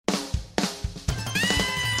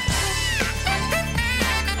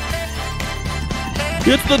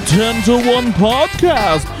It's the 10 to 1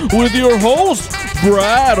 podcast with your host,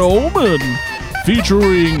 Brad Oman,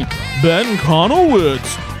 featuring Ben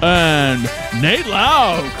Conowitz and Nate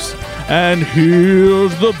Laux. And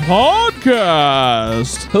here's the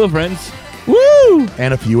podcast. Hello, friends. Woo!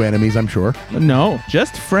 And a few enemies, I'm sure. No,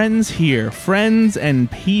 just friends here. Friends and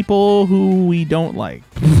people who we don't like.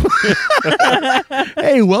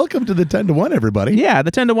 Hey, welcome to the 10 to 1, everybody. Yeah,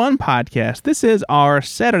 the 10 to 1 podcast. This is our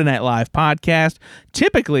Saturday Night Live podcast.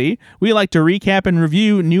 Typically, we like to recap and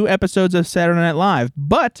review new episodes of Saturday Night Live,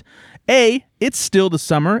 but A, it's still the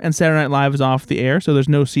summer and Saturday Night Live is off the air, so there's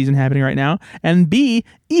no season happening right now. And B,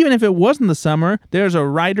 even if it wasn't the summer, there's a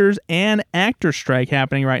writers and actor strike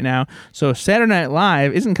happening right now, so Saturday Night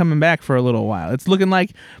Live isn't coming back for a little while. It's looking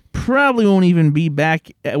like probably won't even be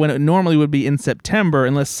back when it normally would be in September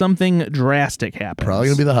unless something drastic happens. Probably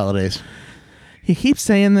going to be the holidays. He keeps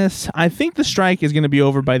saying this. I think the strike is going to be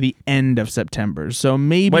over by the end of September. So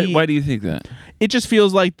maybe... Why do you think that? It just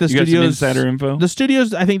feels like the studios... You got some insider info? The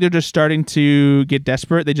studios, I think they're just starting to get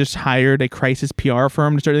desperate. They just hired a crisis PR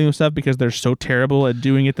firm to start doing stuff because they're so terrible at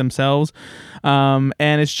doing it themselves. And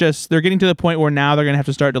it's just... They're getting to the point where now they're going to have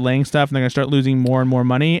to start delaying stuff and they're going to start losing more and more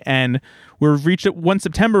money. And we've reached it... Once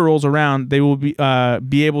September rolls around, they will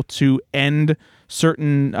be able to end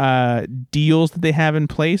certain deals that they have in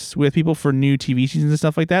place with people for new TV seasons and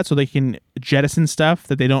stuff like that, so they can jettison stuff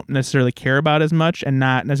that they don't necessarily care about as much and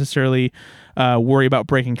not necessarily worry about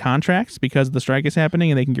breaking contracts because the strike is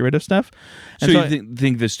happening and they can get rid of stuff. And so you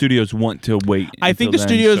think the studios want to wait? I think the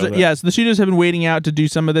studios, yes, the studios have been waiting out to do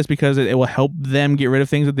some of this because it will help them get rid of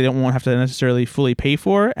things that they don't want to have to necessarily fully pay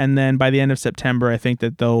for. And then by the end of September, I think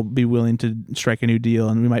that they'll be willing to strike a new deal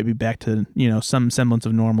and we might be back to, some semblance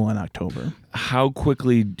of normal in October. How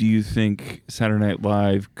quickly do you think Saturday Night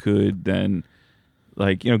Live could then,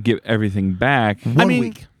 give everything back? One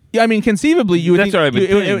week. Yeah, I mean, conceivably, you would That's think what I've been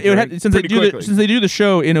thinking, since they do the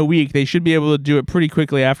show in a week, they should be able to do it pretty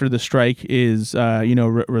quickly after the strike is,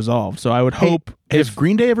 resolved. So I would hope. Has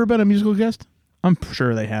Green Day ever been a musical guest? I'm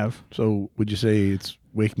sure they have. So would you say it's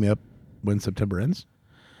Wake Me Up When September Ends?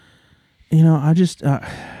 I just.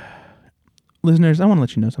 Listeners, I want to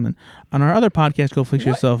let you know something. On our other podcast, Go Fix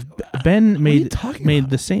Yourself, Ben made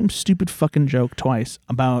the same stupid fucking joke twice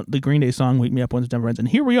about the Green Day song "Wake Me Up When September Ends," and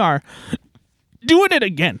here we are doing it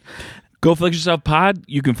again. Go Fix Yourself pod.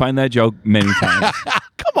 You can find that joke many times.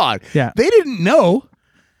 Come on. Yeah. They didn't know.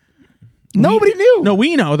 Nobody knew. No,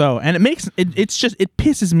 we know though, and it makes it's just it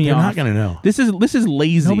pisses me They're off. not gonna know. This is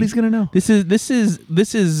lazy. Nobody's gonna know. This is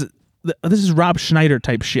Rob Schneider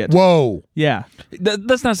type shit. Whoa. Yeah.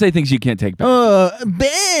 Let's not say things you can't take back.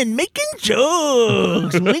 Ben, making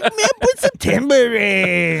jokes. Wake me up when September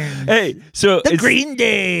ends. Hey, so The Green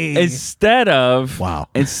Day. Instead of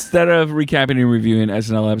recapping and reviewing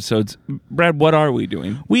SNL episodes, Brad, what are we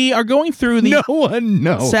doing? We are going through the No one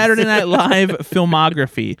knows. Saturday Night Live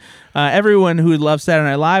filmography. Everyone who loves Saturday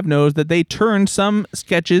Night Live knows that they turned some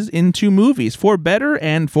sketches into movies, for better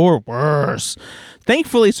and for worse.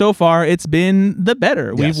 Thankfully, so far, it's been the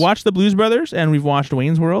better. Yes. We've watched The Blues Brothers and we've watched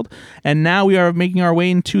Wayne's World, and now we are making our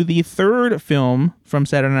way into the third film from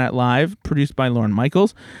Saturday Night Live, produced by Lorne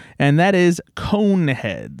Michaels, and that is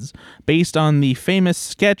Coneheads, based on the famous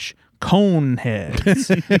sketch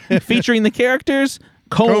Coneheads, featuring the characters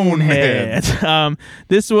Conehead.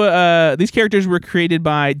 These characters were created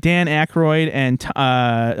by Dan Aykroyd and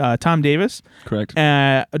Tom Davis. Correct.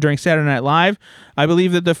 During Saturday Night Live. I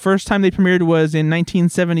believe that the first time they premiered was in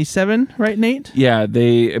 1977, right, Nate? Yeah,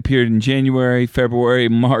 they appeared in January, February,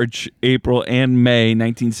 March, April, and May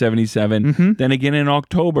 1977. Mm-hmm. Then again in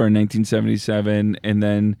October 1977, and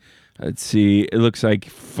then let's see, it looks like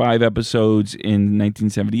 5 episodes in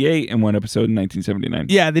 1978 and 1 episode in 1979.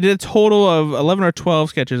 Yeah, they did a total of 11 or 12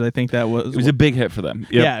 sketches. I think that was. It was a big hit for them.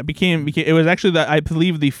 Yep. Yeah, it became. It was actually I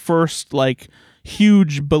believe the first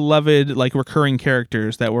huge beloved recurring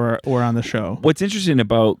characters that were on the show. What's interesting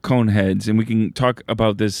about Coneheads, and we can talk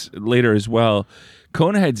about this later as well.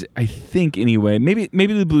 Coneheads, I think anyway, maybe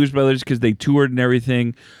the Blues Brothers because they toured and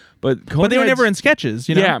everything, but they were never in sketches.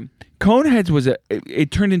 Yeah. Coneheads it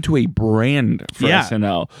turned into a brand for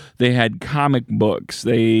SNL. They had comic books.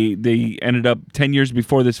 They ended up 10 years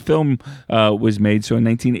before this film was made. So in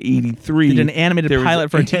 1983, they did an animated pilot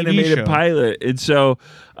for a TV show. Pilot, and so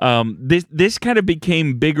this kind of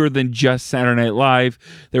became bigger than just Saturday Night Live.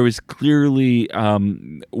 There was clearly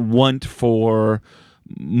want for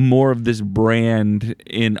more of this brand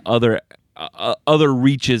in other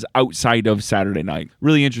reaches outside of Saturday night.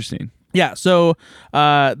 Really interesting. Yeah, so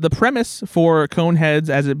the premise for Coneheads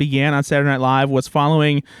as it began on Saturday Night Live was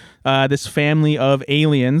following this family of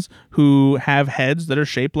aliens who have heads that are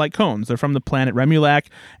shaped like cones. They're from the planet Remulac,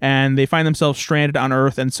 and they find themselves stranded on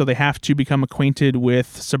Earth, and so they have to become acquainted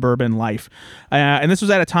with suburban life. And this was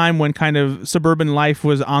at a time when kind of suburban life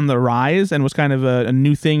was on the rise and was kind of a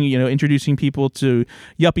new thing, introducing people to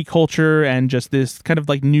yuppie culture and just this kind of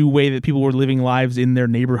like new way that people were living lives in their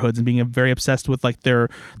neighborhoods and being very obsessed with like their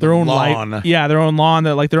own life. Yeah, their own lawn,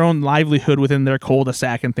 their own livelihood within their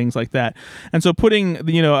cul-de-sac and things like that. And so putting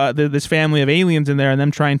this family of aliens in there and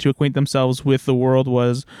them trying to acquaint themselves with the world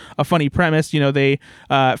was a funny premise. They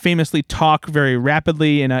famously talk very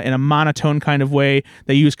rapidly in a monotone kind of way.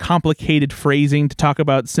 They use complicated phrasing to talk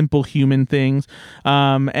about simple human things.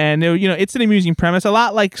 And it's an amusing premise, a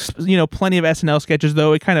lot like plenty of SNL sketches,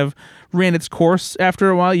 though it kind of ran its course after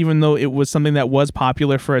a while, even though it was something that was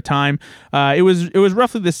popular for a time. It was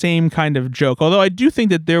roughly the same kind of joke, although I do think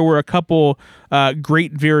that there were a couple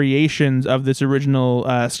great variations of this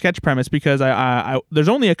original sketch premise, because I there's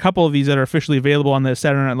only a couple of these that are officially available on the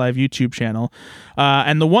Saturday Night Live YouTube channel.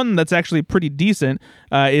 And the one that's actually pretty decent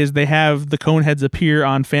is they have the Coneheads appear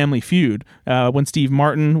on Family Feud when Steve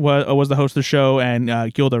Martin was the host of the show,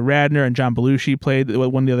 and Gilda Radner and John Belushi played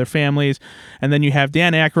one of the other families. And then you have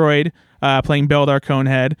Dan Aykroyd playing Beldar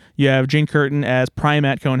Conehead. You have Jane Curtin as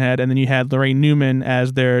Primat Conehead, and then you had Lorraine Newman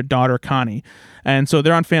as their daughter Connie. And so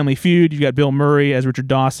they're on Family Feud. You've got Bill Murray as Richard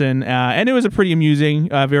Dawson, and it was a pretty amusing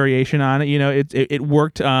variation on it. It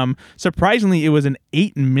worked. Surprisingly, it was an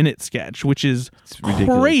 8-minute sketch, which is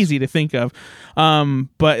crazy to think of.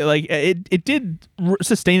 But like it did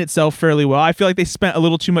sustain itself fairly well. I feel like they spent a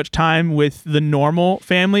little too much time with the normal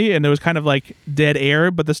family, and there was kind of like dead air.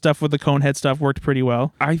 But the stuff with the Conehead stuff worked pretty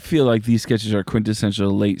well. I feel like these sketches are quintessential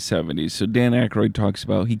late 70s. So Dan Aykroyd talks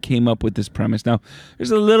about he came up with this premise. Now, there's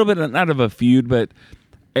a little bit not of a feud, but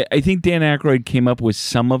I think Dan Aykroyd came up with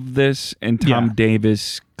some of this, and Tom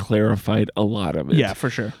Davis clarified a lot of it. Yeah, for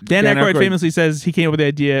sure. Dan Aykroyd famously says he came up with the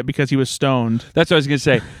idea because he was stoned. That's what I was going to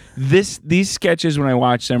say. These sketches, when I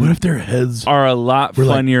watch them, what if their heads are a lot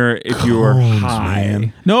funnier if you were high?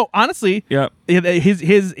 Man. No, honestly,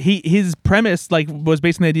 his premise was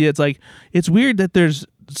based on the idea. It's like, it's weird that there's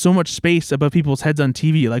so much space above people's heads on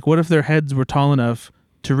TV. Like, what if their heads were tall enough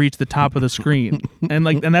to reach the top of the screen? and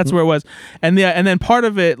that's where it was. And then part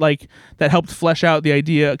of it that helped flesh out the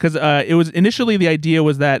idea, because it was initially, the idea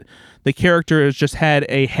was that the characters just had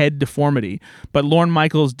a head deformity, but Lorne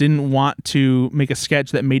Michaels didn't want to make a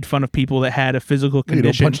sketch that made fun of people that had a physical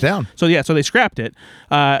condition. Punch down. So they scrapped it.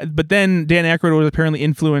 But then Dan Aykroyd was apparently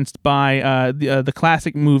influenced by the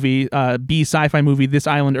classic movie, B sci-fi movie This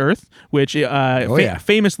Island Earth, which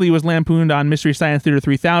famously was lampooned on Mystery Science Theater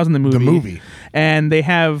 3000, the movie. And they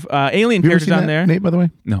have alien characters on there. Nate, by the way?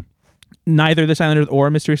 No. Neither This Island Earth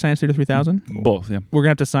or Mystery Science Theater 3000? Both, yeah. We're going to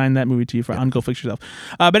have to sign that movie to you on Go Fix Yourself.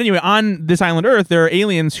 But anyway, on This Island Earth, there are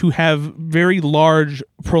aliens who have very large,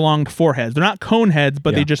 prolonged foreheads. They're not cone heads,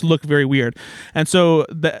 but they just look very weird. And so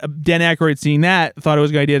Dan Aykroyd, seeing that, thought it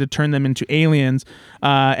was a good idea to turn them into aliens.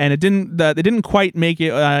 And it didn't. They didn't quite make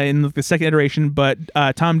it in the second iteration, but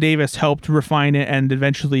Tom Davis helped refine it and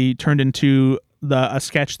eventually turned into a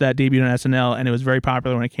sketch that debuted on SNL, and it was very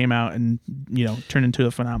popular when it came out, and turned into a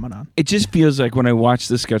phenomenon. It just feels like when I watch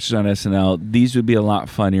the sketches on SNL, these would be a lot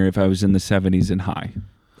funnier if I was in the 70s and high.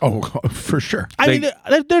 Oh, for sure. I mean,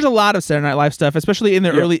 there's a lot of Saturday Night Live stuff, especially in the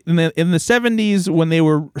early in the 70s, when they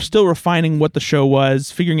were still refining what the show was,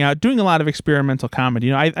 figuring out, doing a lot of experimental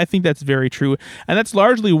comedy. I think that's very true, and that's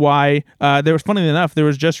largely why there was, funnily enough, there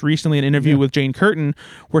was just recently an interview with Jane Curtin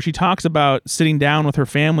where she talks about sitting down with her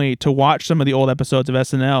family to watch some of the old episodes of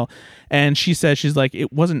SNL, and she says, she's like,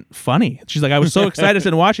 it wasn't funny. She's like, I was so excited to sit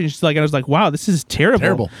and watch it. She's like, I was like, wow, this is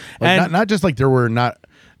terrible. And not just like there were not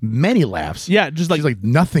many laughs. Yeah, just she's like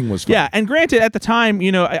nothing was funny. Yeah, and granted, at the time,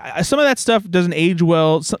 some of that stuff doesn't age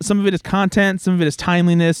well. Some of it is content, some of it is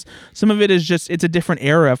timeliness, some of it is just, it's a different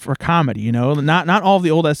era for comedy. Not all of the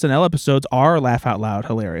old SNL episodes are laugh out loud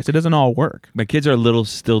hilarious. It doesn't all work. My kids are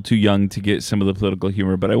still too young to get some of the political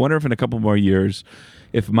humor, but I wonder if in a couple more years,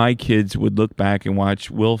 if my kids would look back and watch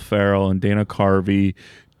Will Ferrell and Dana Carvey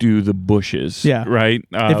do the Bushes, right?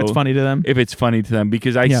 If it's funny to them.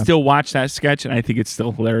 Because I still watch that sketch and I think it's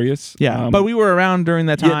still hilarious. Yeah, but we were around during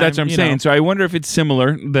that time. Yeah, that's what I'm saying. So I wonder if it's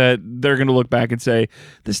similar, that they're going to look back and say,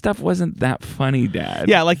 this stuff wasn't that funny, Dad.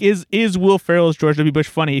 Yeah, like is Will Ferrell's George W. Bush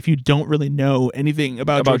funny if you don't really know anything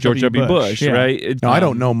about George W. Bush, right? No, I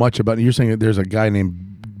don't know much about it. You're saying that there's a guy named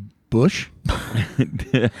Bush?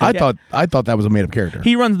 I thought that was a made-up character.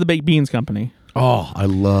 He runs the baked beans company. Oh, I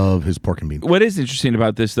love his pork and beans. What is interesting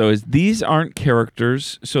about this, though, is these aren't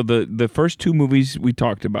characters. So the first two movies we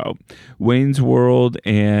talked about, Wayne's World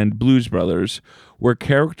and Blues Brothers, were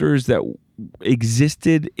characters that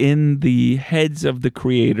existed in the heads of the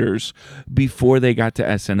creators before they got to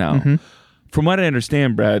SNL. From what I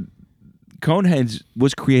understand, Brad, Coneheads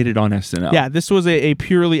was created on SNL. Yeah, this was a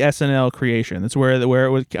purely SNL creation. That's where it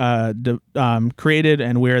was created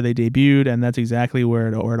and where they debuted, and that's exactly where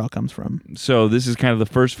it all comes from. So this is kind of the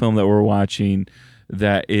first film that we're watching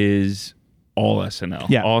that is all SNL.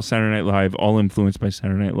 Yeah. All Saturday Night Live, all influenced by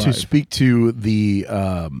Saturday Night Live. To speak to the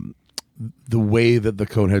way that the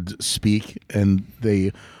Coneheads speak, and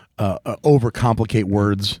they overcomplicate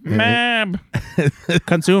words. Mab.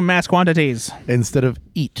 Consume mass quantities. Instead of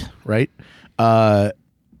eat, right?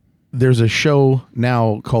 There's a show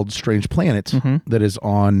now called Strange Planet that is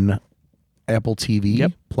on Apple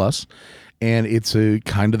TV Plus, and it's a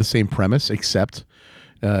kind of the same premise, except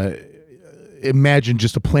imagine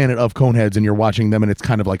just a planet of Coneheads and you're watching them and it's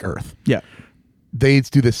kind of like Earth. Yeah. They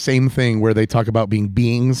do the same thing where they talk about being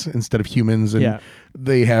beings instead of humans, and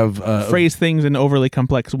they have phrase things in overly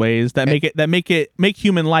complex ways that make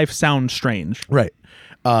human life sound strange. Right.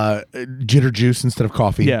 Jitter juice instead of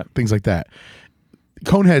coffee. Yeah. Things like that.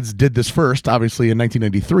 Coneheads did this first, obviously, in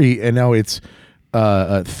 1993, and now it's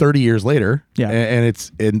 30 years later. Yeah.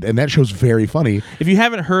 And that show's very funny. If you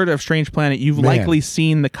haven't heard of Strange Planet, you've likely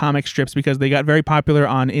seen the comic strips because they got very popular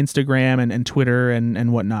on Instagram and Twitter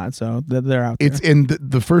and whatnot. So they're out there. It's in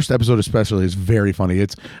the first episode especially is very funny.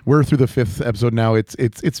 We're through the 5th episode now. It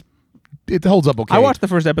holds up okay. I watched the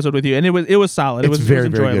first episode with you, and it was solid. It was very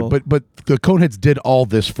enjoyable. very good. But the Coneheads did all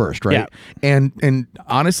this first, right? Yeah. And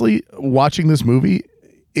honestly, watching this movie,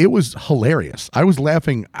 it was hilarious. I was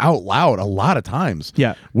laughing out loud a lot of times.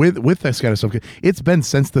 Yeah. With this kind of stuff. It's been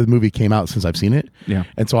since the movie came out since I've seen it. Yeah.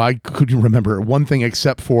 And so I couldn't remember one thing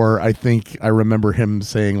except for I think I remember him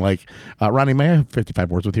saying like, Ronnie, may I have 55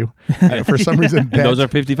 words with you? For some reason. Those are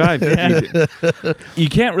 55. You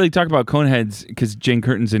can't really talk about Coneheads because Jane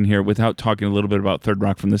Curtin's in here without talking a little bit about Third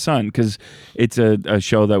Rock from the Sun, because it's a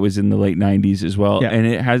show that was in the late 90s as well. Yeah. And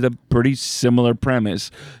it has a pretty similar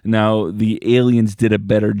premise. Now, the aliens did a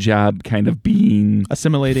better job kind of being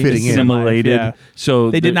assimilating, fitting in. assimilated. Yeah.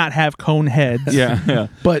 So they did not have cone heads. Yeah.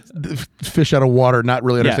 But fish out of water, not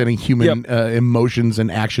really understanding human emotions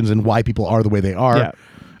and actions and why people are the way they are. Yeah.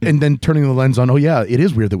 And then turning the lens on, oh yeah, it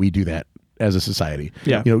is weird that we do that as a society.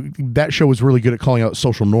 Yeah. That show was really good at calling out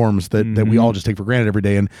social norms that we all just take for granted every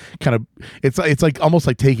day, and kind of it's like almost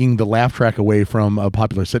like taking the laugh track away from a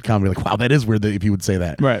popular sitcom. You're like, wow, that is weird that if you would say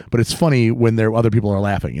that. Right. But it's funny when other people are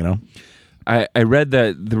laughing, I read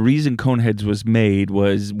that the reason Coneheads was made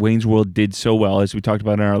was Wayne's World did so well, as we talked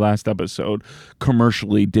about in our last episode,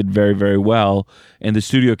 commercially did very, very well. And the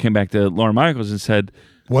studio came back to Lorne Michaels and said,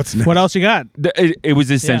 What's next? What else you got? It was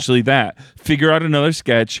essentially that. Figure out another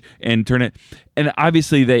sketch and turn it. And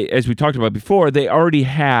obviously, they, as we talked about before, they already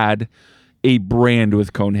had a brand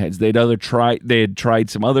with Coneheads. They had tried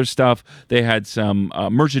some other stuff. They had some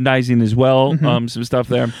merchandising as well, some stuff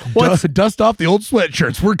there. Dust off the old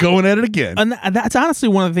sweatshirts. We're going at it again. And that's honestly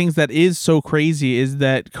one of the things that is so crazy is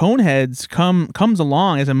that Coneheads comes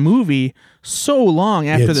along as a movie so long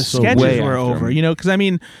after the sketches were over, because I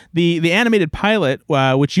mean the animated pilot,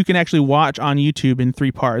 which you can actually watch on YouTube in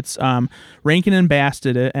 3 parts. Rankin and Bass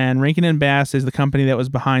did it, and Rankin and Bass is the company that was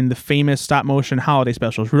behind the famous stop motion holiday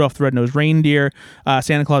specials, Rudolph the Red-Nosed Reindeer,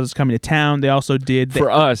 Santa Claus is Coming to Town. They also did for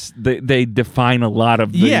us. They define a lot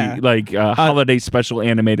of the holiday special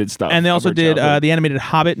animated stuff, and they also did the animated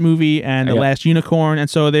Hobbit movie and The Last Unicorn, and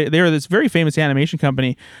so they're this very famous animation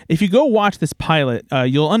company. If you go watch this pilot,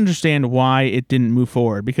 you'll understand why it didn't move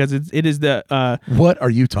forward, because it is the what are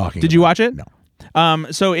you talking did you watch it? No.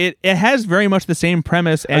 So it has very much the same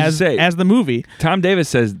premise as the movie. Tom Davis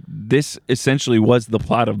says this essentially was the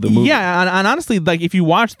plot of the movie. Yeah, and honestly, like if you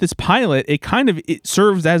watch this pilot, it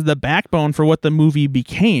serves as the backbone for what the movie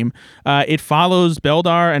became. It follows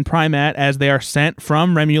Beldar and Primat as they are sent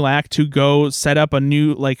from Remulac to go set up a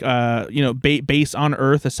new base on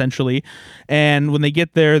Earth essentially. And when they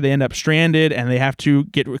get there, they end up stranded and they have to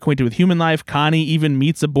get acquainted with human life. Connie even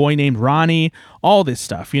meets a boy named Ronnie. All this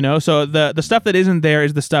stuff, So the stuff that isn't there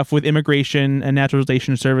is the stuff with immigration and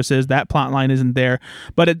naturalization services. That plot line isn't there,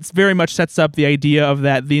 but it very much sets up the idea of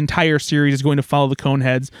that the entire series is going to follow the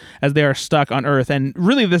Coneheads as they are stuck on Earth. And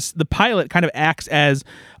really the pilot kind of acts as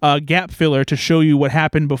a gap filler to show you what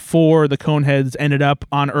happened before the Coneheads ended up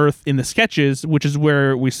on Earth in the sketches, which is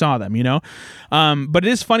where we saw them, But it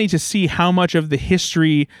is funny to see how much of the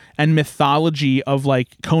history and mythology of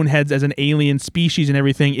like Coneheads as an alien species and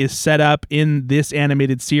everything is set up in this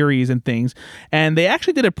animated series and things. and they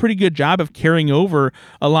actually did a pretty good job of carrying over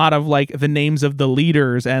a lot of like the names of the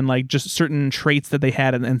leaders and like just certain traits that they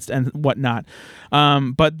had and whatnot.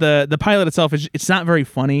 But the pilot itself it's not very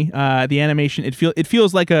funny. The animation it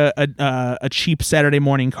feels like a cheap Saturday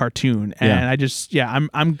morning cartoon, and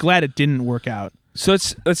I'm glad it didn't work out. So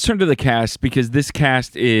let's turn to the cast, because this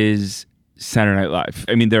cast is Saturday Night Live.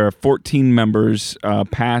 I mean, there are 14 members,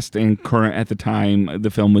 past and current at the time the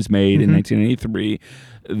film was made in 1983,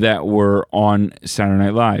 that were on Saturday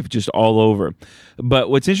Night Live, just all over. But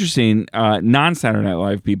what's interesting, non-Saturday Night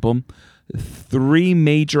Live people, 3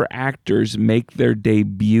 major actors make their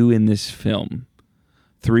debut in this film.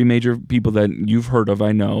 3 major people that you've heard of,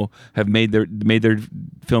 I know, have made their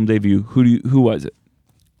film debut. Who was it?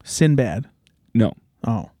 Sinbad. No.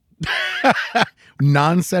 Oh.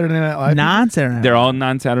 Non-Saturday Night Live? Non-Saturday Night They're Live. all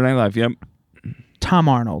non-Saturday Night Live, yep. Tom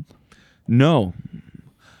Arnold. No.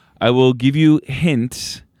 I will give you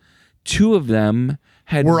hints. 2 of them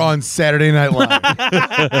We're on Saturday Night Live.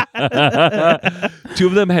 2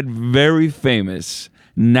 of them had very famous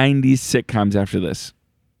 90s sitcoms after this.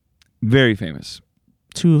 Very famous.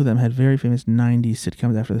 2 of them had very famous 90s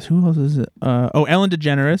sitcoms after this. Who else is it? Ellen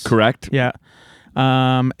DeGeneres. Correct. Yeah.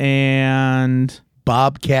 And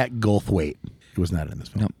Bobcat Goldthwait. He was not in this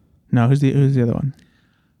film. no, who's the other one?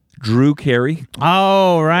 Drew Carey.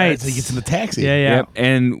 Oh, right. So he gets in the taxi. Yeah. Yep.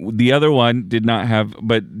 And the other one did not have,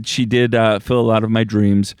 but she did fill a lot of my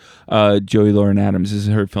dreams. Joey Lauren Adams. This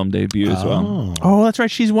is her film debut as well. Oh, that's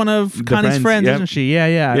right. She's one of Connie's friends, yep. isn't she? Yeah.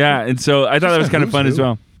 Yeah, and so I thought that was kind of fun as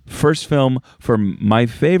well. First film for my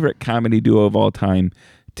favorite comedy duo of all time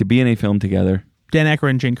to be in a film together. Dan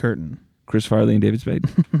Aykroyd and Jane Curtin. Chris Farley and David Spade.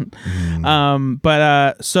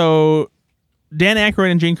 So Dan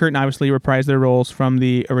Aykroyd and Jane Curtin obviously reprised their roles from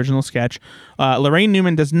the original sketch. Lorraine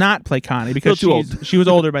Newman does not play Connie because she was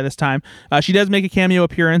older by this time. She does make a cameo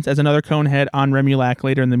appearance as another Conehead on Remulac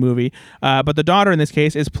later in the movie. But the daughter in this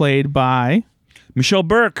case is played by Michelle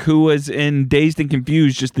Burke, who was in Dazed and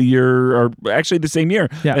Confused just the year, or actually the same year.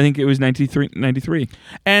 Yeah. I think it was 93.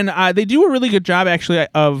 And they do a really good job, actually,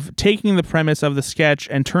 of taking the premise of the sketch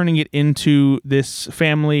and turning it into this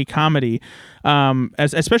family comedy,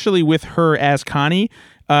 especially with her as Connie.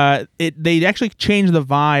 They actually changed the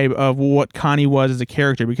vibe of what Connie was as a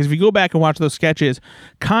character, because if you go back and watch those sketches,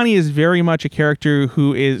 Connie is very much a character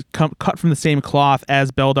who is cut from the same cloth as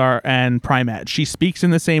Beldar and Primat. She speaks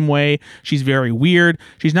in the same way. She's very weird.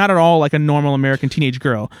 She's not at all like a normal American teenage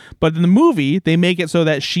girl. But in the movie, they make it so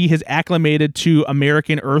that she has acclimated to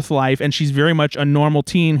American Earth life, and she's very much a normal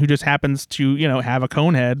teen who just happens to, have a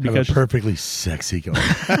Conehead because a perfectly sexy girl.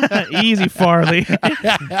 Easy, Farley.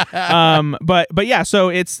 But yeah, so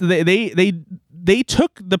it's they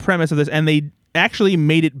took the premise of this and they actually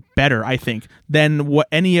made it better, I think, than what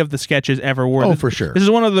any of the sketches ever were. Oh, for sure. This is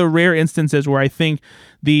one of the rare instances where I think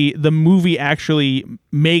the movie actually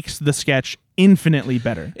makes the sketch infinitely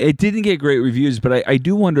better. It didn't get great reviews, but I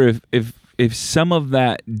do wonder if some of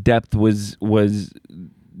that depth was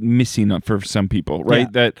missing for some people, right? Yeah.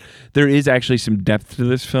 That there is actually some depth to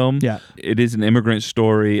this film. Yeah. It is an immigrant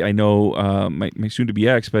story. I know my soon-to-be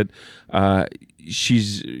ex, but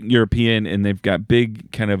she's European, and they've got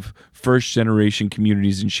big kind of first-generation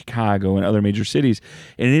communities in Chicago and other major cities,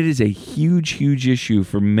 and it is a huge, huge issue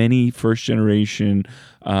for many first-generation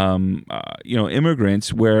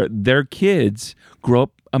immigrants where their kids grow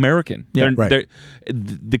up American. Yeah, right.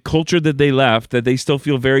 The culture that they left, that they still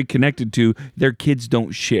feel very connected to, their kids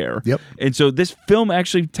don't share. Yep. And so this film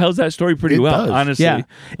actually tells that story pretty well, does. honestly. Yeah,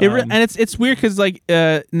 and it's weird because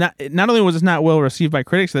not only was it not well received by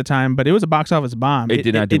critics at the time, but it was a box office bomb. It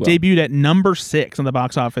did not do well. It debuted at number 6 on the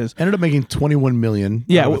box office. Ended up making $21 million.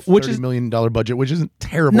 Yeah, which is $30 million budget, which isn't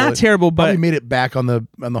terrible. Not terrible, but probably made it back on the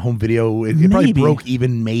home video. It probably Maybe. broke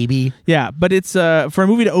even, maybe. yeah, but it's for a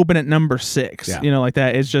movie to open at number 6, Yeah. like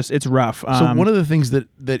that. It's rough. So one of the things that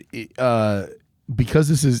because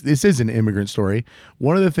this is an immigrant story,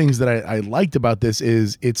 one of the things that I liked about this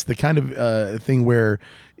is it's the kind of thing where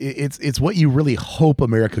it's what you really hope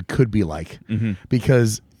America could be like,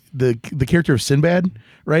 because the character of Sinbad,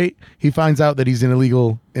 right? He finds out that he's an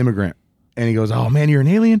illegal immigrant, and he goes, "Oh man, you're an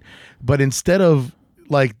alien," but instead of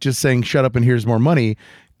like just saying "shut up and here's more money,"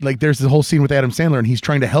 like there's this whole scene with Adam Sandler and he's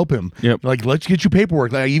trying to help him. Yep. Like, let's get you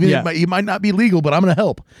paperwork. Like, even it might not be legal, but I'm going to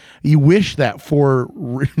help. You wish that for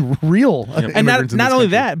real. and not only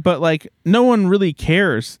that, but like no one really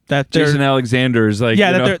cares that they're Jason Alexander's like,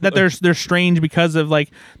 they're strange because of like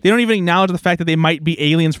they don't even acknowledge the fact that they might be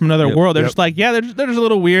aliens from another world. They're just like, they're just a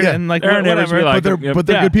little weird and like They're whatever. neighbors, we like but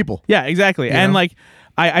they're good people. Yeah, exactly. And like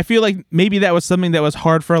I feel like maybe that was something that was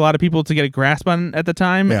hard for a lot of people to get a grasp on at the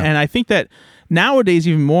time. Yeah. And I think that nowadays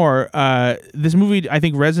even more, this movie I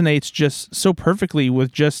think resonates just so perfectly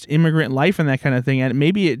with just immigrant life and that kind of thing. And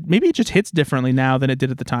maybe it just hits differently now than it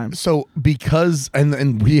did at the time. So because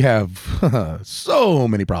and we have so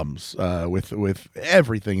many problems with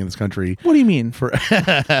everything in this country. What do you mean?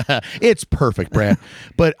 It's perfect, Brad.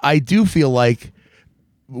 But I do feel like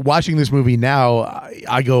watching this movie now,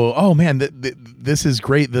 I go, oh man, this is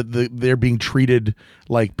great that they're being treated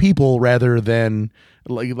like people rather than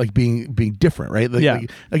like being different, right? Like,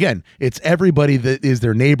 again, it's everybody that is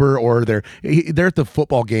their neighbor or they're at the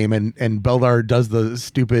football game and Beldar does the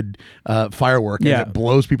stupid firework and it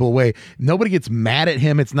blows people away. Nobody gets mad at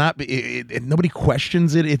him. It's not. Nobody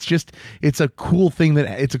questions it. It's a cool thing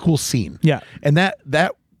it's a cool scene. Yeah, and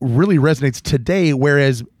that really resonates today.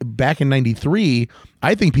 Whereas back in '93,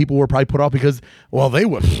 I think people were probably put off because they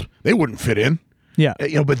wouldn't fit in. Yeah,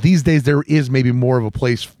 but these days there is maybe more of a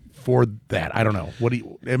place for that. I don't know.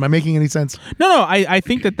 Am I making any sense? No. I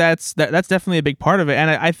think that's definitely a big part of it, and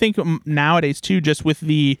I think nowadays too, just with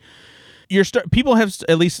people have,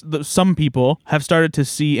 at least some people have started to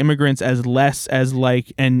see immigrants as less as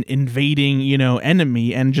like an invading,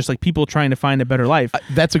 enemy, and just like people trying to find a better life.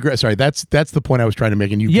 That's the point I was trying to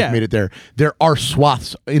make, and you just made it there. There are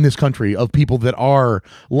swaths in this country of people that are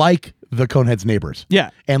like the Coneheads' neighbors. Yeah.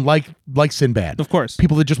 And like Sinbad. Of course.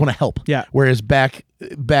 People that just want to help. Yeah. Whereas back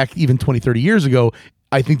even 20, 30 years ago,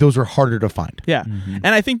 I think those are harder to find. Yeah. Mm-hmm. And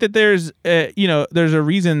I think that there's a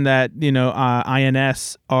reason that,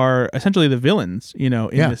 INS are essentially the villains, in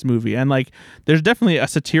this movie. And like, there's definitely a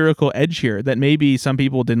satirical edge here that maybe some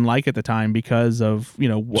people didn't like at the time because of,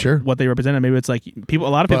 what they represented. Maybe it's like a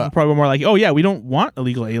lot of people probably were more like, oh yeah, we don't want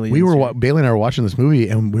illegal aliens. Bailey and I were watching this movie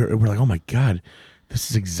and we're like, oh my God, this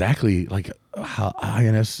is exactly like how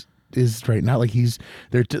INS is right now. Like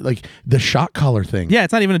they're like the shot collar thing. Yeah,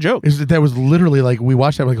 it's not even a joke. That was literally like, we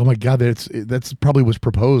watched that like, oh my God, that's probably was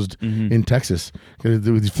proposed in Texas.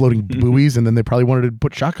 There were these floating buoys, and then they probably wanted to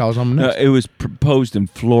put shot collars on them. It was proposed in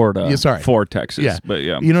Florida for Texas. Yeah. But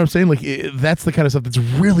yeah. You know what I'm saying? Like that's the kind of stuff that's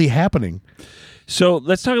really happening. So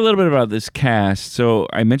let's talk a little bit about this cast. So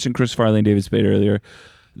I mentioned Chris Farley and David Spade earlier.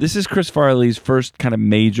 This is Chris Farley's first kind of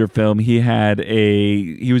major film. He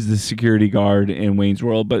was the security guard in Wayne's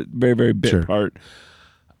World, but very, very big part.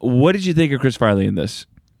 What did you think of Chris Farley in this?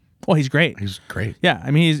 Well, he's great. He's great. Yeah,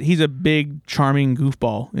 I mean, he's a big, charming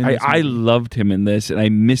goofball. I loved him in this, and I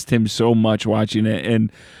missed him so much watching it, and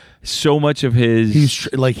so much of his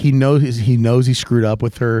he knows he screwed up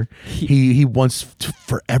with her. He wants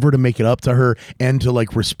forever to make it up to her and to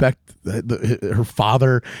like respect her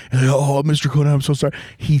father. And, oh, Mr. Conehead, I'm so sorry.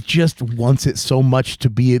 He just wants it so much to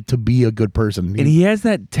be a good person, and he has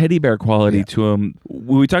that teddy bear quality to him.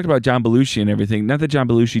 We talked about John Belushi and everything. Not that John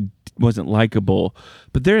Belushi wasn't likable,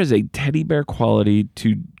 but there is a teddy bear quality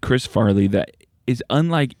to Chris Farley that is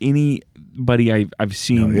unlike anybody I've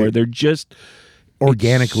seen. Where they're just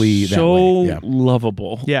organically so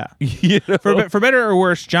lovable. Yeah. For better or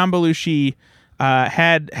worse, John Belushi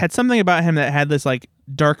had something about him that had this like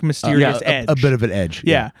dark, mysterious edge. A bit of an edge.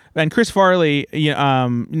 Yeah. And Chris Farley, not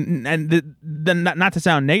to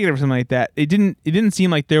sound negative or something like that, it didn't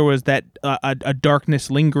seem like there was that a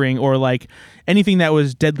darkness lingering or like anything that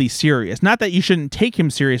was deadly serious. Not that you shouldn't take him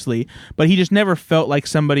seriously, but he just never felt like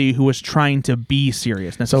somebody who was trying to be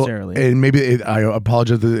serious necessarily. So, and maybe I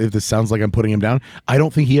apologize if this sounds like I'm putting him down. I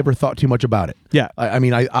don't think he ever thought too much about it. Yeah. I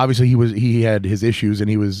mean, obviously he had his issues and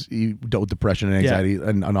he dealt with depression and anxiety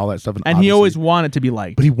and all that stuff. And he always wanted to be liked.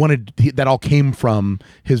 But that all came from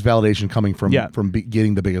his validation coming from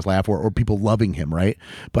getting the biggest laugh or people loving him, right?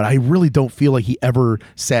 But I really don't feel like he ever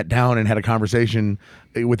sat down and had a conversation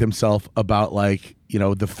with himself about like,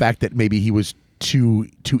 the fact that maybe he was too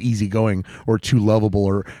easygoing or too lovable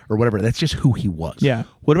or whatever. That's just who he was. Yeah.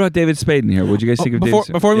 What about David Spade in here? What did you guys think of David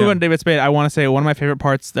Spade? Before we move on to David Spade, I want to say one of my favorite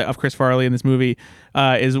parts of Chris Farley in this movie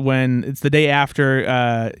is when it's the day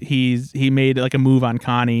after he made like a move on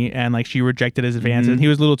Connie and like she rejected his advances and he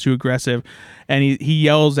was a little too aggressive and he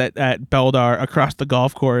yells at Beldar across the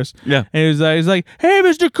golf course. Yeah. And he's like, "Hey,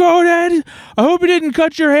 Mr. Conehead, I hope you didn't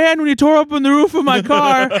cut your hand when you tore open the roof of my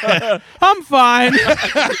car. I'm fine."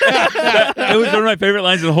 It was one of my favorite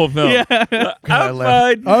lines of the whole film. Yeah.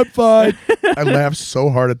 I'm fine. I laughed so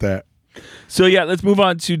hard at that. So yeah, let's move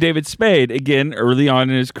on to David Spade. Again, early on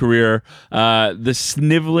in his career, the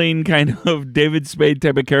sniveling kind of David Spade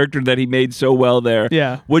type of character that he made so well there.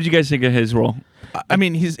 Yeah. What did you guys think of his role? I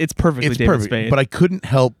mean, it's perfectly David Spade. But I couldn't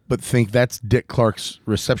help but think that's Dick Clark's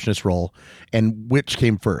receptionist role, and which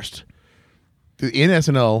came first? in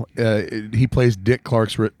SNL, he plays Dick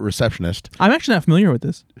Clark's receptionist. I'm actually not familiar with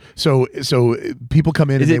this. So people come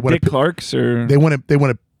in Is and it Dick Clark's or they want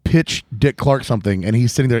to pitch Dick Clark something, and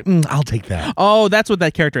he's sitting there. I'll take that. Oh, that's what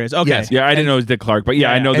that character is. Okay. Yes. Yeah, I didn't know it was Dick Clark, but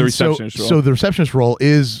I know the receptionist role. So the receptionist role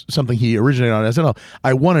is something he originated on SNL.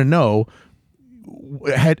 I want to know.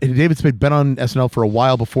 Had David Spade been on SNL for a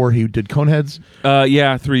while before he did Coneheads?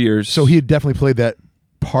 3 years. So he had definitely played that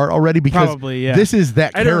part already, because Probably, yeah. this is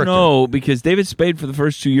that I character. don't know, because David Spade for the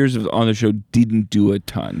first 2 years on the show didn't do a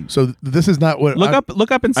ton. So this is not what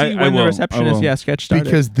Look up and see I when the will. receptionist sketch started.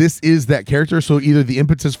 because this is that character. So either the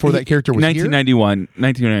impetus for that character was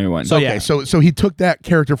 1991. So, here. Okay, so he took that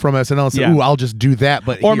character from SNL and said, Yeah. "Ooh, I'll just do that."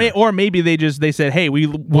 But or maybe they said, hey, we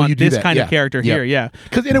want you do this that? kind Yeah. of character Yeah. here. Yeah.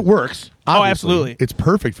 because it works. Oh, obviously. absolutely. It's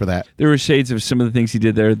perfect for that. There were shades of some of the things he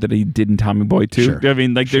did there that he did in Tommy Boy too. Sure. I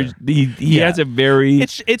mean, like Sure. he has a very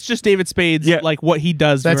It's just David Spade's like what he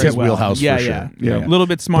does. That's very his well. wheelhouse Yeah, for yeah, sure. Yeah. A little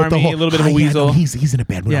bit But the smarmy, whole, a little bit of a yeah, weasel. no, he's in a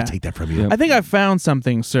bad mood. Yeah. I'll take that from you. Yeah. I think I found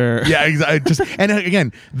something, sir. Yeah, exactly. And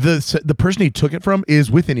again, the person he took it from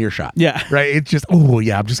is within earshot. Yeah. Right. It's just,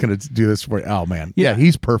 I'm just gonna do this for you. Oh man. Yeah,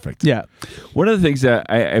 he's perfect. Yeah. One of the things that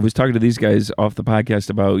I was talking to these guys off the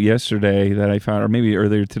podcast about yesterday that I found, or maybe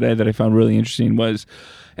earlier today, that I found really interesting was,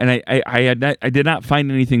 and I did not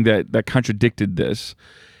find anything that contradicted this,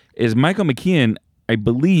 is Michael McKean, I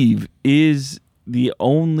believe, is the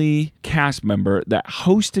only cast member that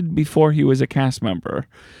hosted before he was a cast member.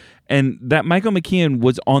 And that Michael McKean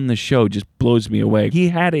was on the show just blows me away. He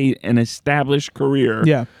had an established career.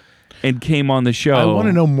 Yeah. And came on the show. I want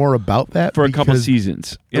to know more about that for a couple because,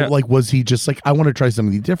 seasons. Yeah. Like, was he just like, I want to try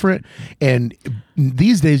something different? And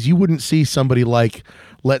these days, you wouldn't see somebody like,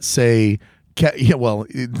 let's say,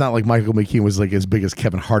 it's not like Michael McKean was like as big as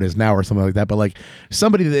Kevin Hart is now or something like that, but like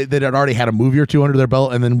somebody that had already had a movie or two under their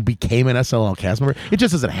belt and then became an SNL cast member. It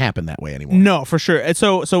just doesn't happen that way anymore. No, for sure. And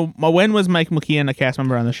so when was Mike McKean a cast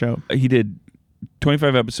member on the show? He did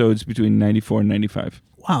 25 episodes between 94 and 95.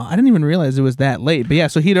 Wow, I didn't even realize it was that late. But yeah,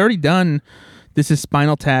 so he'd already done This Is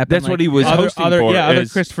Spinal Tap. That's and what he was hosting other for. other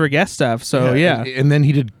Christopher Guest stuff. So yeah. And then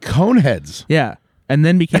he did Coneheads. Yeah. And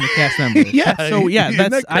then became a cast member. Yeah. So yeah, Isn't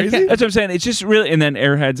that's that crazy? That's what I'm saying. It's just really, and then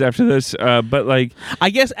Airheads after this. But like,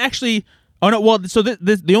 I guess actually. Oh no! Well, so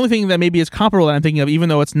the only thing that maybe is comparable that I'm thinking of, even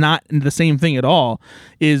though it's not the same thing at all,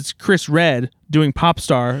 is Chris Redd doing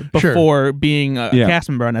Popstar before being a cast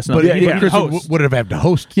member on SNL. But Chris would have had to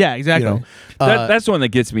host. Yeah, exactly. that's the one that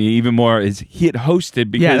gets me even more. Is he had hosted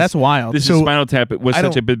because that's wild. This So, is Spinal Tap. It was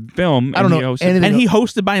such a big film. I don't know he hosted anything and he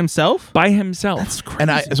hosted by himself. by himself. That's crazy. And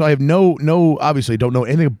I have no obviously don't know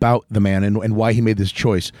anything about the man and why he made this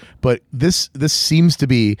choice. But this seems to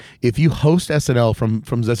be, if you host SNL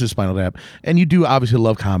from This Is Spinal Tap, and you do obviously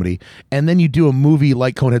love comedy, and then you do a movie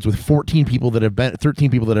like Coneheads with 13 people that have been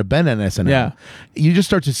on SNL, you just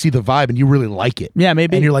start to see the vibe and you really like it. Yeah,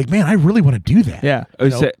 maybe. And you're like, man, I really want to do that. Yeah.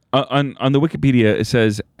 On the Wikipedia, it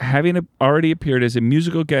says, having already appeared as a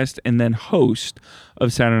musical guest and then host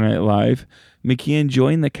of Saturday Night Live, McKean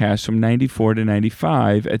joined the cast from 94 to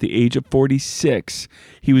 95 at the age of 46.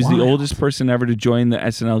 He was the oldest person ever to join the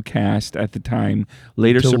SNL cast at the time,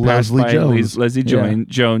 later Until surpassed Leslie by Jones. Leslie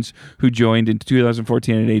Jones, who joined in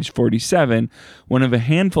 2014 at age 47, one of a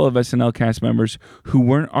handful of SNL cast members who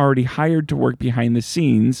weren't already hired to work behind the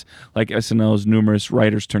scenes, like SNL's numerous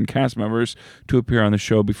writers turned cast members, to appear on the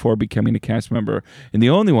show before becoming a cast member, and the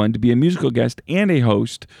only one to be a musical guest and a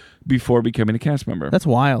host before becoming a cast member. That's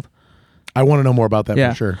wild. I want to know more about that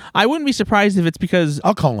for sure. I wouldn't be surprised if it's because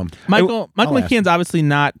I'll call him. Michael I'll McKean's obviously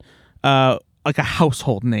not like a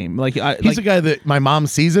household name. He's a guy that my mom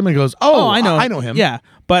sees him and goes, "Oh, I know him." Yeah,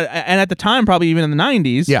 but and at the time, probably even in the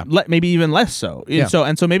 90s, maybe even less so. Yeah. So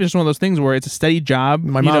maybe it's one of those things where it's a steady job.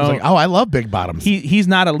 My mom's like, "Oh, I love Big Bottoms." He's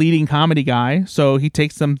not a leading comedy guy, so he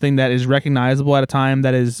takes something that is recognizable at a time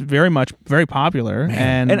that is very popular.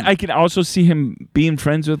 And I can also see him being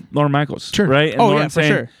friends with Lorne Michaels, right? And Lorne for saying,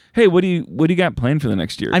 sure. Hey, what do you got planned for the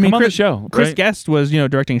next year? I mean, Come on the show. Chris right? Guest was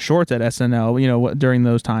directing shorts at SNL, during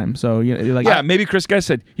those times. So maybe Chris Guest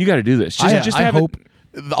said, "You got to do this." I hope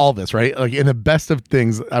all this, right? Like, in the best of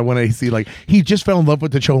things, I want to see, like, he just fell in love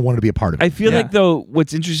with the show and wanted to be a part of it. I feel like, though,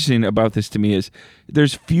 what's interesting about this to me is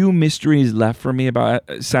there's few mysteries left for me about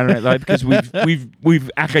Saturday Night Live because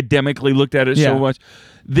we've academically looked at it so much.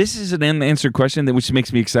 This is an unanswered question which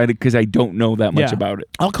makes me excited because I don't don't know that much about it.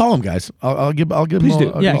 I'll call him, guys. I'll give Please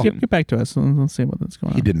him. do. Get back to us. Let's see what's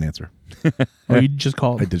going on. He didn't answer. Oh, you just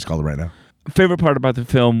called. I just called him right now. Favorite part about the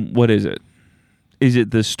film? What is it? Is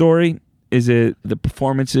it the story? Is it the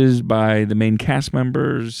performances by the main cast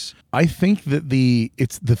members? I think that the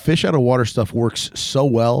fish out of water stuff works so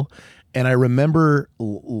well, and I remember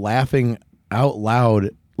laughing out loud.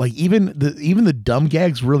 Like even the dumb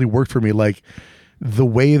gags really worked for me. Like the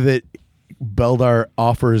way that Beldar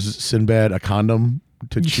offers Sinbad a condom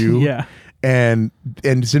to chew. Yeah. And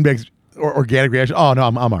Sinbad's organic reaction. Oh no,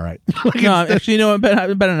 I'm all right. Like, No, actually, you know what?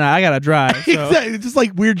 Better not. I gotta drive. So. Exactly. It's just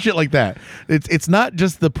like weird shit like that. It's not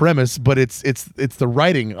just the premise, but it's the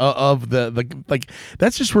writing of the like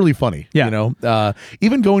that's just really funny. Yeah. You know,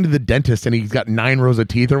 even going to the dentist and he's got 9 rows of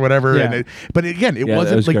teeth or whatever. Yeah. And but again, it Yeah, wasn't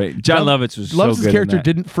that was like great. John Lovitz was so Lovett's good in character that.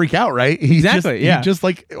 didn't freak out, right? He Exactly, yeah. He just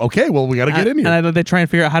like, okay, well, we got to get in here. And I thought they try and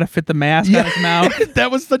figure out how to fit the mask on his mouth.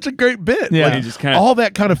 That was such a great bit. Yeah. Like, He just kinda all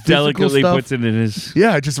that kind of physical delicately stuff. puts it in his.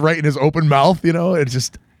 Yeah, just right in his open mouth. You know, it's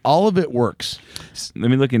just all of it works. Let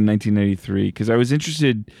me look in 1993 because I was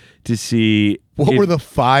interested to see What were the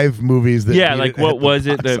 5 movies that? Yeah, made like it what at the was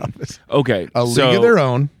it? box That, office? okay, A League so of Their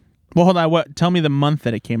Own. Well, hold on. What? Tell me the month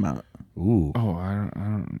that it came out. Ooh. oh, I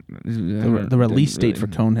don't. The release date for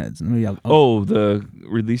Coneheads. Maybe The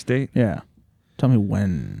release date. yeah. Tell me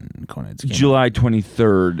when Coneheads came July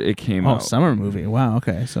 23rd. It came out. Oh, out. summer movie. Wow.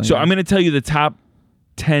 Okay. So So I'm going to tell you the top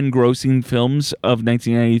 10 grossing films of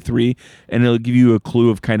 1993, and it'll give you a clue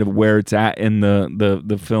of kind of where it's at in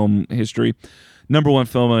the film history. Number 1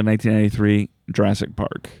 film of 1993, Jurassic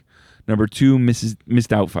Park. Number 2, Miss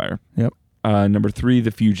Doubtfire. Yep. Number 3,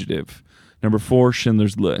 The Fugitive. Number 4,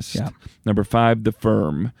 Schindler's List. Yeah. Number 5, The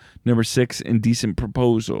Firm. Number 6, Indecent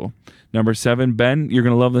Proposal. Number 7, Ben, you're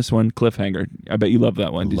going to love this one, Cliffhanger. I bet you love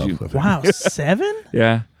that one. Did Love you? Cliffhanger. Wow, 7?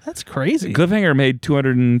 Yeah. That's crazy. Cliffhanger made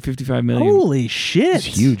 $255 million. Holy shit.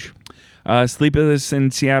 It's huge. Sleepless in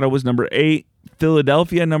Seattle was number 8.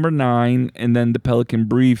 Philadelphia number 9, and then The Pelican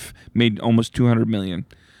Brief made almost $200 million.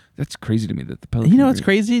 That's crazy to me that The Pelican. You know what's Brief.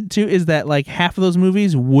 crazy too is that like half of those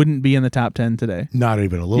movies wouldn't be in the top 10 today. Not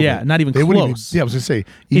even a little Yeah, bit. not even They wouldn't close. yeah, I was gonna say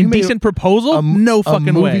you made Indecent Proposal? No fucking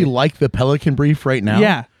a movie way. like The Pelican Brief right now.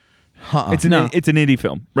 Yeah. It's an indie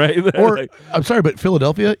film, right? Or Like, I'm sorry, but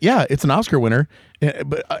Philadelphia, yeah, it's an Oscar winner.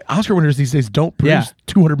 But Oscar winners these days don't produce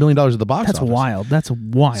 $200 million at the box That's office. wild. That's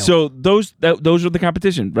wild. so those are the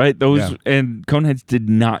competition, right? Those and Coneheads did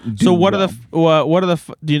not do. So what well. are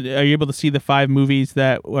the are you able to see the 5 movies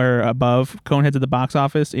that were above Coneheads at the box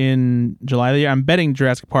office in July of the year? I'm betting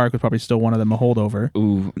Jurassic Park was probably still one of them, a holdover.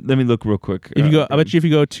 Ooh, let me look real quick. If you go, I bet you if you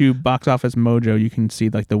go to Box Office Mojo, you can see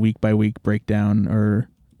like the week by week breakdown or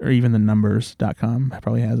even the numbers.com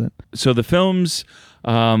probably has it. So the films,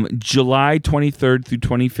 July 23rd through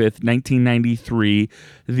 25th, 1993,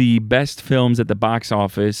 the best films at the box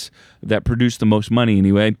office that produced the most money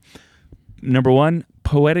anyway. Number 1,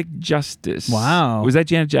 Poetic Justice. Wow. Was that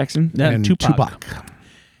Janet Jackson? Yeah, And Tupac.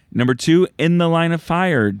 Number 2, In the Line of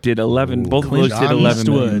Fire did 11. Both of Clint those did 11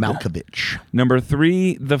 Eastwood. million. Malkovich. Number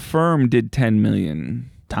 3, The Firm did 10 million.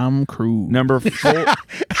 Tom Cruise. Number 4,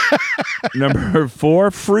 number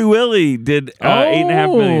 4, Free Willy did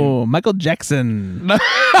 8.5 million. Michael Jackson.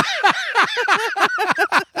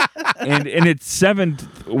 And in its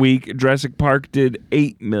 7th week, Jurassic Park did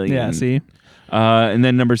 8 million. Yeah, see? And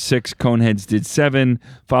then number 6, Coneheads did 7,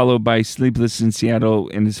 followed by Sleepless in Seattle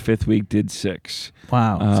in his 5th week did 6.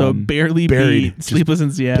 Wow. So barely buried. beat Sleepless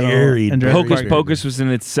in Seattle. buried. And Jurassic Hocus Park. Pocus was in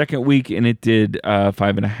its 2nd week and it did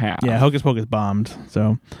 5.5. Yeah, Hocus Pocus bombed.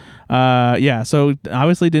 So, so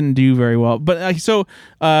obviously didn't do very well. But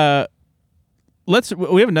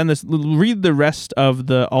we haven't done this. Read the rest of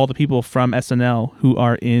all the people from SNL who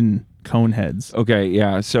are in Coneheads. Okay,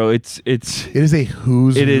 yeah. So it is a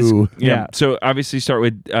who's is. who. Yeah. So obviously start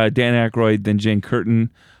with Dan Aykroyd, then Jane Curtin,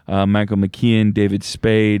 Michael McKean, David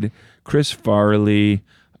Spade, Chris Farley,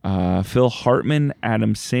 Phil Hartman,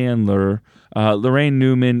 Adam Sandler, Lorraine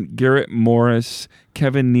Newman, Garrett Morris,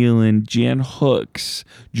 Kevin Nealon, Jan Hooks,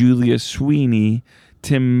 Julia Sweeney,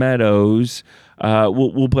 Tim Meadows.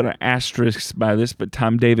 We'll put an asterisk by this, but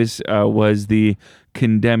Tom Davis was the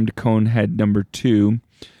condemned Conehead number 2.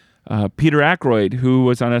 Peter Aykroyd, who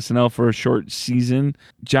was on SNL for a short season,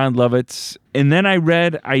 John Lovitz. And then I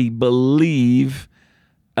read, I believe,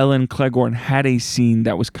 Ellen Cleghorn had a scene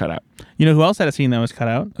that was cut out. You know who else had a scene that was cut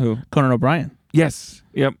out? Who? Conan O'Brien. Yes.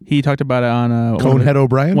 Yep. He talked about it on Conehead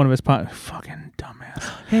O'Brien? One of his fucking dumbass.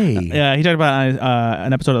 Hey. Yeah, he talked about it on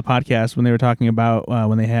an episode of the podcast when they were talking about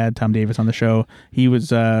when they had Tom Davis on the show. He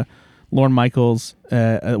was Lorne Michaels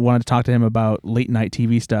wanted to talk to him about late night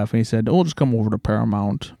TV stuff, and he said, "Oh, just come over to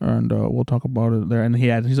Paramount and we'll talk about it there." And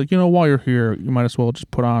he's like, while you're here, you might as well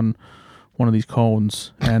just put on one of these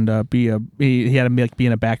cones and he had him be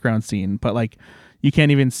in a background scene, but like you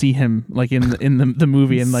can't even see him like in the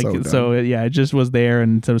movie, and like So so it just was there,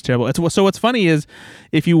 and so it was terrible. So what's funny is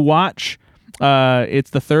if you watch It's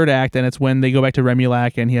the third act, and it's when they go back to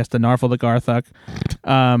Remulac and he has to narfle the Garthuk.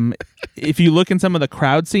 If you look in some of the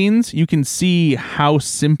crowd scenes, you can see how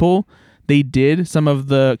simple they did some of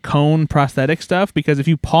the cone prosthetic stuff, because if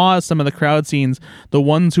you pause some of the crowd scenes, the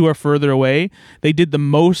ones who are further away, they did the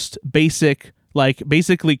most basic, like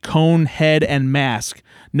basically cone head and mask.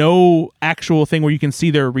 No actual thing where you can see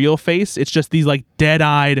their real face. It's just these like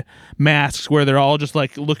dead-eyed masks where they're all just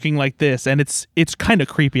like looking like this, and it's kind of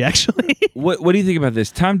creepy actually. What do you think about this?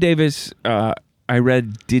 Tom Davis, I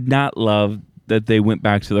read, did not love that they went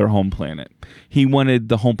back to their home planet. He wanted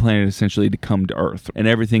the home planet essentially to come to Earth and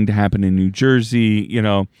everything to happen in New Jersey. You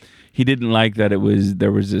know, he didn't like that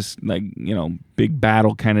there was this like, you know, big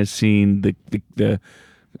battle kind of scene. The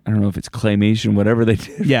I don't know if it's claymation, whatever they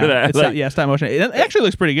did. Yeah, for that. it's Like, stop motion. It actually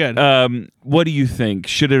looks pretty good. What do you think?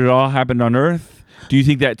 Should it all happen on Earth? Do you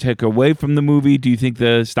think that took away from the movie? Do you think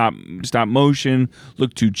the stop motion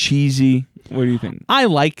looked too cheesy? What do you think? I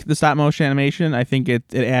like the stop motion animation. I think it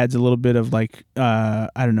adds a little bit of like I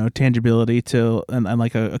don't know, tangibility to and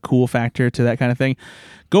like a cool factor to that kind of thing.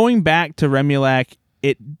 Going back to Remulac,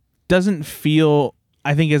 it doesn't feel,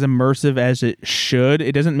 I think, as immersive as it should.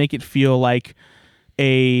 It doesn't make it feel like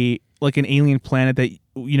an alien planet that,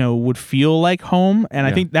 you know, would feel like home. And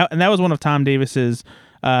I think that was one of Tom Davis's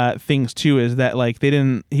things too, is that like he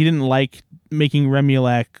didn't like making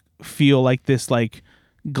Remulac feel like this like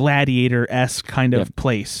gladiator-esque kind of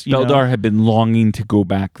place. You Beldar know? had been longing to go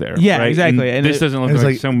back there. Yeah, right? exactly. And this doesn't look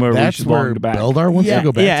like somewhere we should long to back. Beldar wants to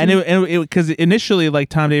go back. Yeah, and because initially, like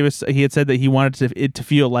Tom Davis, he had said that he wanted it to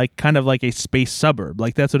feel like kind of like a space suburb,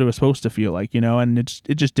 like that's what it was supposed to feel like, you know, and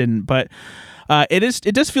it just didn't. But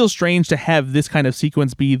it does feel strange to have this kind of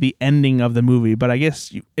sequence be the ending of the movie. But I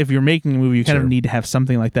guess if you're making a movie, you kind of need to have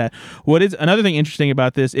something like that. What is another thing interesting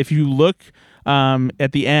about this? If you look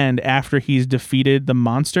at the end after he's defeated the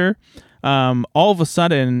monster, all of a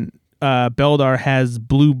sudden Beldar has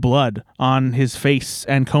blue blood on his face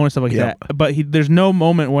and cone and stuff like that. But there's no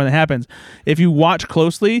moment when it happens. If you watch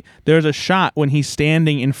closely, there's a shot when he's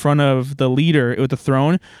standing in front of the leader with the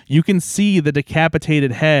throne. You can see the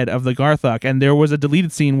decapitated head of the Garthuk, and there was a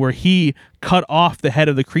deleted scene where he cut off the head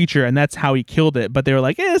of the creature, and that's how he killed it. But they were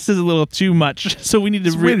like, this is a little too much, so we need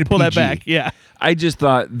to pull that back. Yeah. I just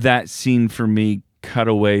thought that scene for me cut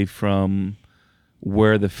away from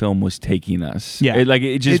where the film was taking us. Yeah.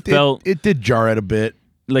 It felt... It did jar it a bit.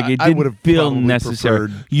 Like it didn't feel necessary.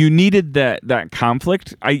 You needed that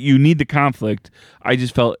conflict. You need the conflict. I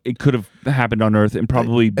just felt it could have happened on Earth and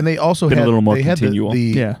probably and they also been had a little more they had continual.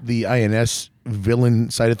 the INS villain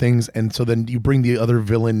side of things, and so then you bring the other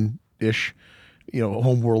villain-ish, you know,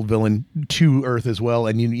 homeworld villain to Earth as well,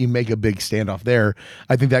 and you make a big standoff there.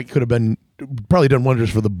 I think that could have been probably done wonders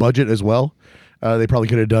for the budget as well. They probably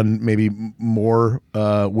could have done maybe more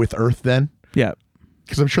with Earth then. Yeah.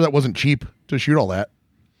 Because I'm sure that wasn't cheap to shoot all that.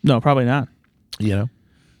 No, probably not. You know?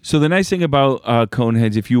 So the nice thing about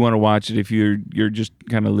Coneheads, if you want to watch it, if you're just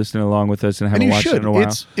kind of listening along with us and haven't watched it in a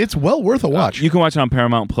while, it's well worth a watch. You can watch it on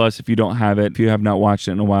Paramount Plus if you don't have it. If you have not watched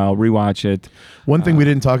it in a while, rewatch it. One thing we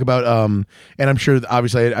didn't talk about, and I'm sure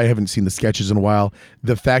obviously I haven't seen the sketches in a while.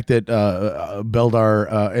 The fact that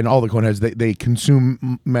Beldar and all the Coneheads they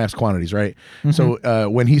consume mass quantities, right? Mm-hmm. So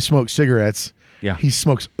when he smokes cigarettes. Yeah. He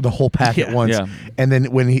smokes the whole pack at once. Yeah. And then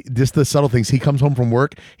when just the subtle things, he comes home from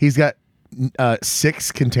work, he's got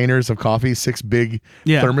 6 containers of coffee, 6 big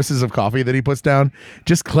thermoses of coffee that he puts down.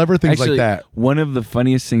 Just clever things like that. One of the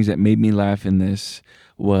funniest things that made me laugh in this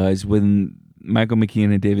was when Michael McKean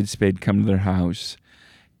and David Spade come to their house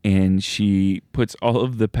and she puts all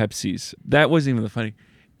of the Pepsis. That wasn't even the funny.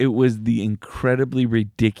 It was the incredibly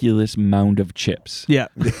ridiculous mound of chips. Yeah.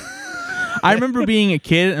 I remember being a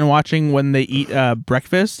kid and watching when they eat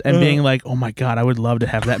breakfast and being like, "Oh my god, I would love to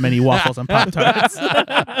have that many waffles and Pop-Tarts."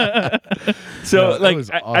 So, awesome.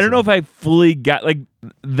 I don't know if I fully got like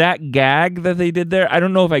that gag that they did there. I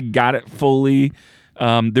don't know if I got it fully.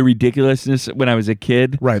 The ridiculousness when I was a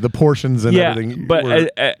kid, right? The portions and everything. But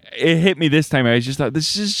it hit me this time. I just thought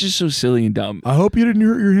this is just so silly and dumb. I hope you didn't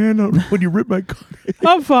hurt your hand when you ripped my car.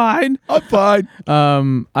 I'm fine. I'm fine.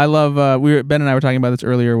 I love. Ben and I were talking about this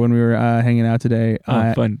earlier when we were hanging out today.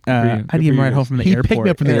 Fun. I had to give him a ride home from the airport. He picked me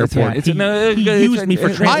up from the airport. He used me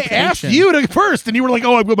for transportation. I asked you to first, and you were like,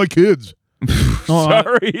 "Oh, I'm with my kids."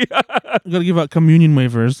 Sorry. I'm gonna give out communion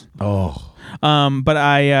waivers. Oh. But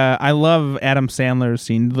I love Adam Sandler's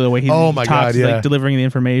scene, the way he talks, like delivering the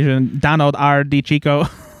information. Donald R. D. Chico.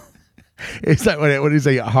 Is that what did he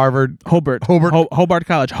say? Harvard, Hobart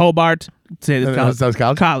College, Hobart. Say this college.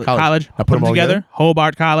 College. I put them all together.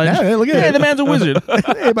 Hobart College. Yeah, look at it. Hey, the man's a wizard.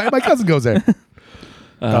 Hey, my cousin goes there.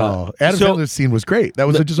 Adam so- Sandler's scene was great. That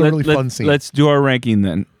was just a really fun scene. Let's do our ranking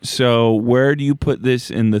then. So where do you put this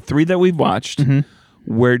in the 3 that we've watched? Mm-hmm.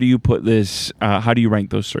 Where do you put this? How do you rank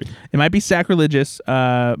those 3? It might be sacrilegious,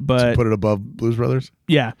 but Put it above Blues Brothers.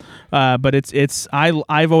 yeah, but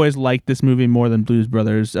I've always liked this movie more than Blues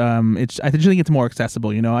Brothers. I just think it's more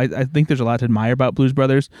accessible. You know, I think there's a lot to admire about Blues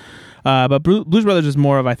Brothers, but Blues Brothers is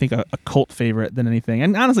more of, I think, a cult favorite than anything.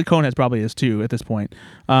 And honestly, Coneheads probably is too at this point.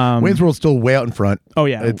 Wayne's World's still way out in front. Oh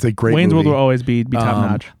yeah, it's a great Wayne's movie. World will always be top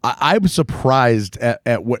notch. I'm surprised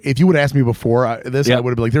at what, if you would have asked me before this, Yep. I would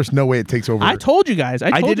have been like, "There's no way it takes over." I told you guys.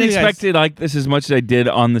 I didn't expect it like this as much as I did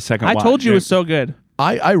on the second I watch. told you it was so good.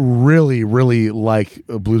 I really, really like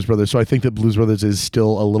Blues Brothers, so I think that Blues Brothers is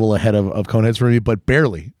still a little ahead of Coneheads for me, but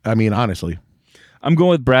barely. I mean, honestly. I'm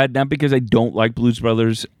going with Brad, not because I don't like Blues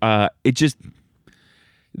Brothers.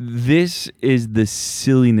 This is the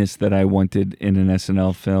silliness that I wanted in an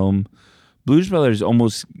SNL film. Blues Brothers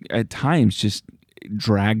almost at times just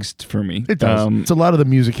drags for me. It does. It's a lot of the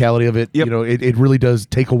musicality of it. Yep. You know, it really does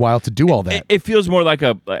take a while to do all that. It feels more like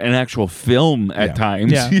an actual film at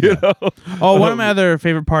times. Yeah. You know? Oh, one of my other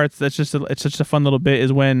favorite parts. It's such a fun little bit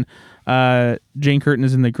is when Jane Curtin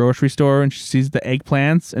is in the grocery store and she sees the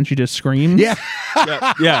eggplants and she just screams. Yeah.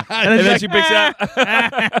 yeah. And then she picks it up.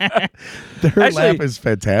 Her Actually, laugh is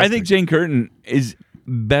fantastic. I think Jane Curtin is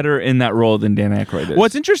better in that role than Dan Aykroyd is.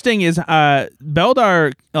 What's interesting is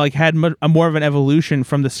Beldar had more of an evolution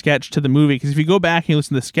from the sketch to the movie, because if you go back and you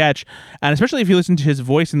listen to the sketch, and especially if you listen to his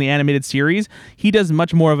voice in the animated series, he does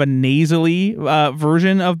much more of a nasally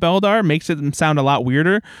version of Beldar, makes it sound a lot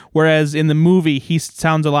weirder, whereas in the movie he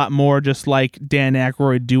sounds a lot more just like Dan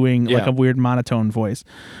Aykroyd doing like a weird monotone voice.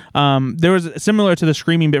 There was, similar to the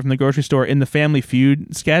screaming bit from the grocery store, in the Family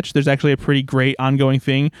Feud sketch, there's actually a pretty great ongoing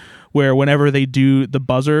thing where whenever they do the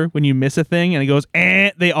buzzer when you miss a thing and it goes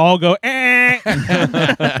they all go I'm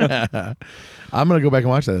gonna go back and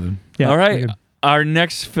watch that then. Yeah. All right. Our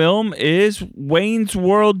next film is Wayne's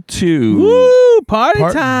World 2. Woo! Party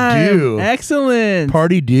Part time! two. Excellent.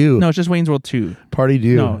 Party do. No, it's just Wayne's World 2. Party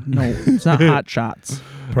do. No, it's not Hot Shots.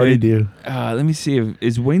 Party do. Let me see.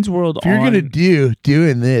 Is Wayne's World If you're on? gonna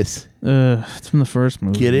doing this, It's from the first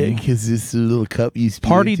movie. get it? Because this little cup you speak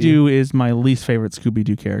Party into. Doo is my least favorite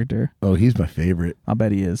Scooby-Doo character. Oh, he's my favorite. I'll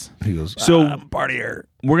bet he is. He goes. So- I'm a partier.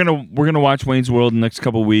 We're gonna watch Wayne's World in the next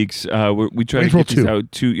couple weeks. We try Wayne's to World get these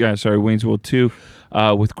 2. out. Wayne's World 2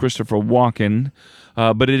 with Christopher Walken.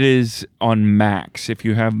 But it is on Max. If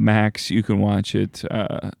you have Max, you can watch it.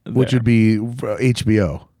 Which there. would be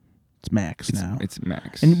HBO. It's Max now. It's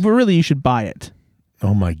Max. And really, you should buy it.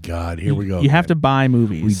 Oh my God! Here we go. You have to buy we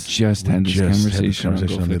movies. just had this conversation. on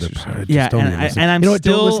the other Just pod. Yeah, Just don't and, even listen. and I'm You know what?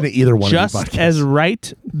 still Don't listen to either one just of these podcasts. as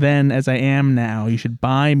right then as I am now. You should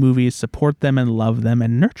buy movies, support them, and love them,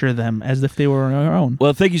 and nurture them as if they were our own.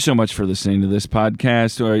 Well, thank you so much for listening to this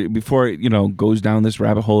podcast. Or before it, goes down this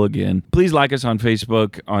rabbit hole again, please like us on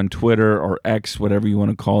Facebook, on Twitter, or X, whatever you want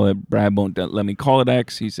to call it. Brad won't let me call it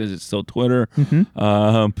X. He says it's still Twitter.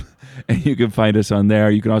 And you can find us on there.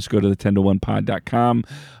 You can also go to the 10to1pod.com.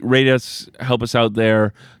 Rate us, help us out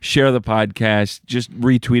there. Share the podcast. Just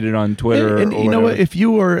retweet it on Twitter. And or you know what? whatever. If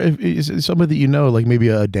you or if somebody that you know, like maybe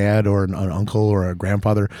a dad or an uncle or a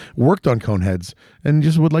grandfather, worked on Coneheads and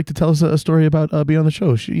just would like to tell us a story about being on the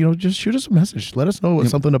show, just shoot us a message. Let us know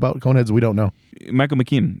something about Coneheads we don't know. Michael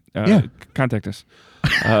McKean, contact us.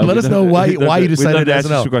 Let us know why you decided to to ask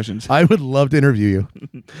you SNL. some questions. I would love to interview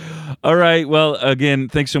you. All right. Well, again,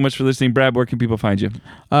 thanks so much for listening. Brad, where can people find you?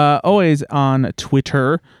 Always on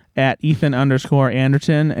Twitter at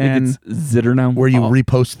Ethan_Anderton, and It's Zitter now. Where you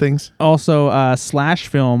repost things. also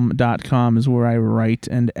slashfilm.com is where I write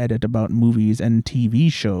and edit about movies and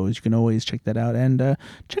TV shows. You can always check that out, and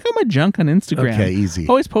check out my junk on Instagram. Okay, easy.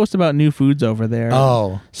 Always post about new foods over there.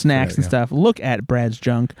 Oh, snacks right, and yeah. stuff. Look at Brad's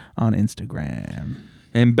junk on Instagram.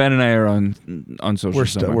 And Ben and I are on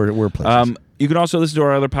social. We're places. You can also listen to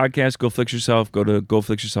our other podcasts. Go Flix Yourself. Go to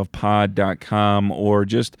goflixyourselfpod.com, or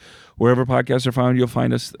just wherever podcasts are found, you'll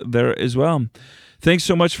find us there as well. Thanks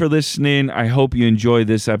so much for listening. I hope you enjoyed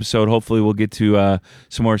this episode. Hopefully we'll get to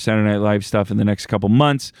some more Saturday Night Live stuff in the next couple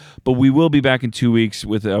months. But we will be back in 2 weeks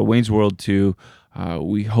with Wayne's World 2.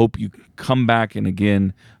 We hope you come back and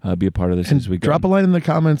again be a part of this as we go. Drop a line in the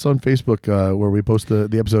comments on Facebook where we post the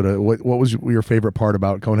episode. What was your favorite part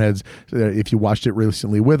about Coneheads? If you watched it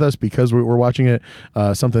recently with us because we're watching it,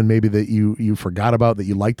 something maybe that you forgot about that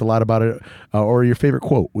you liked a lot about it, or your favorite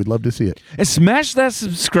quote. We'd love to see it. And smash that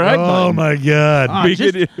subscribe button. Oh my God! Be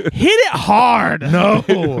Just good. hit it hard.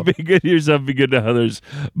 No. Be good to yourself. Be good to others.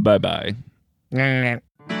 Bye-bye.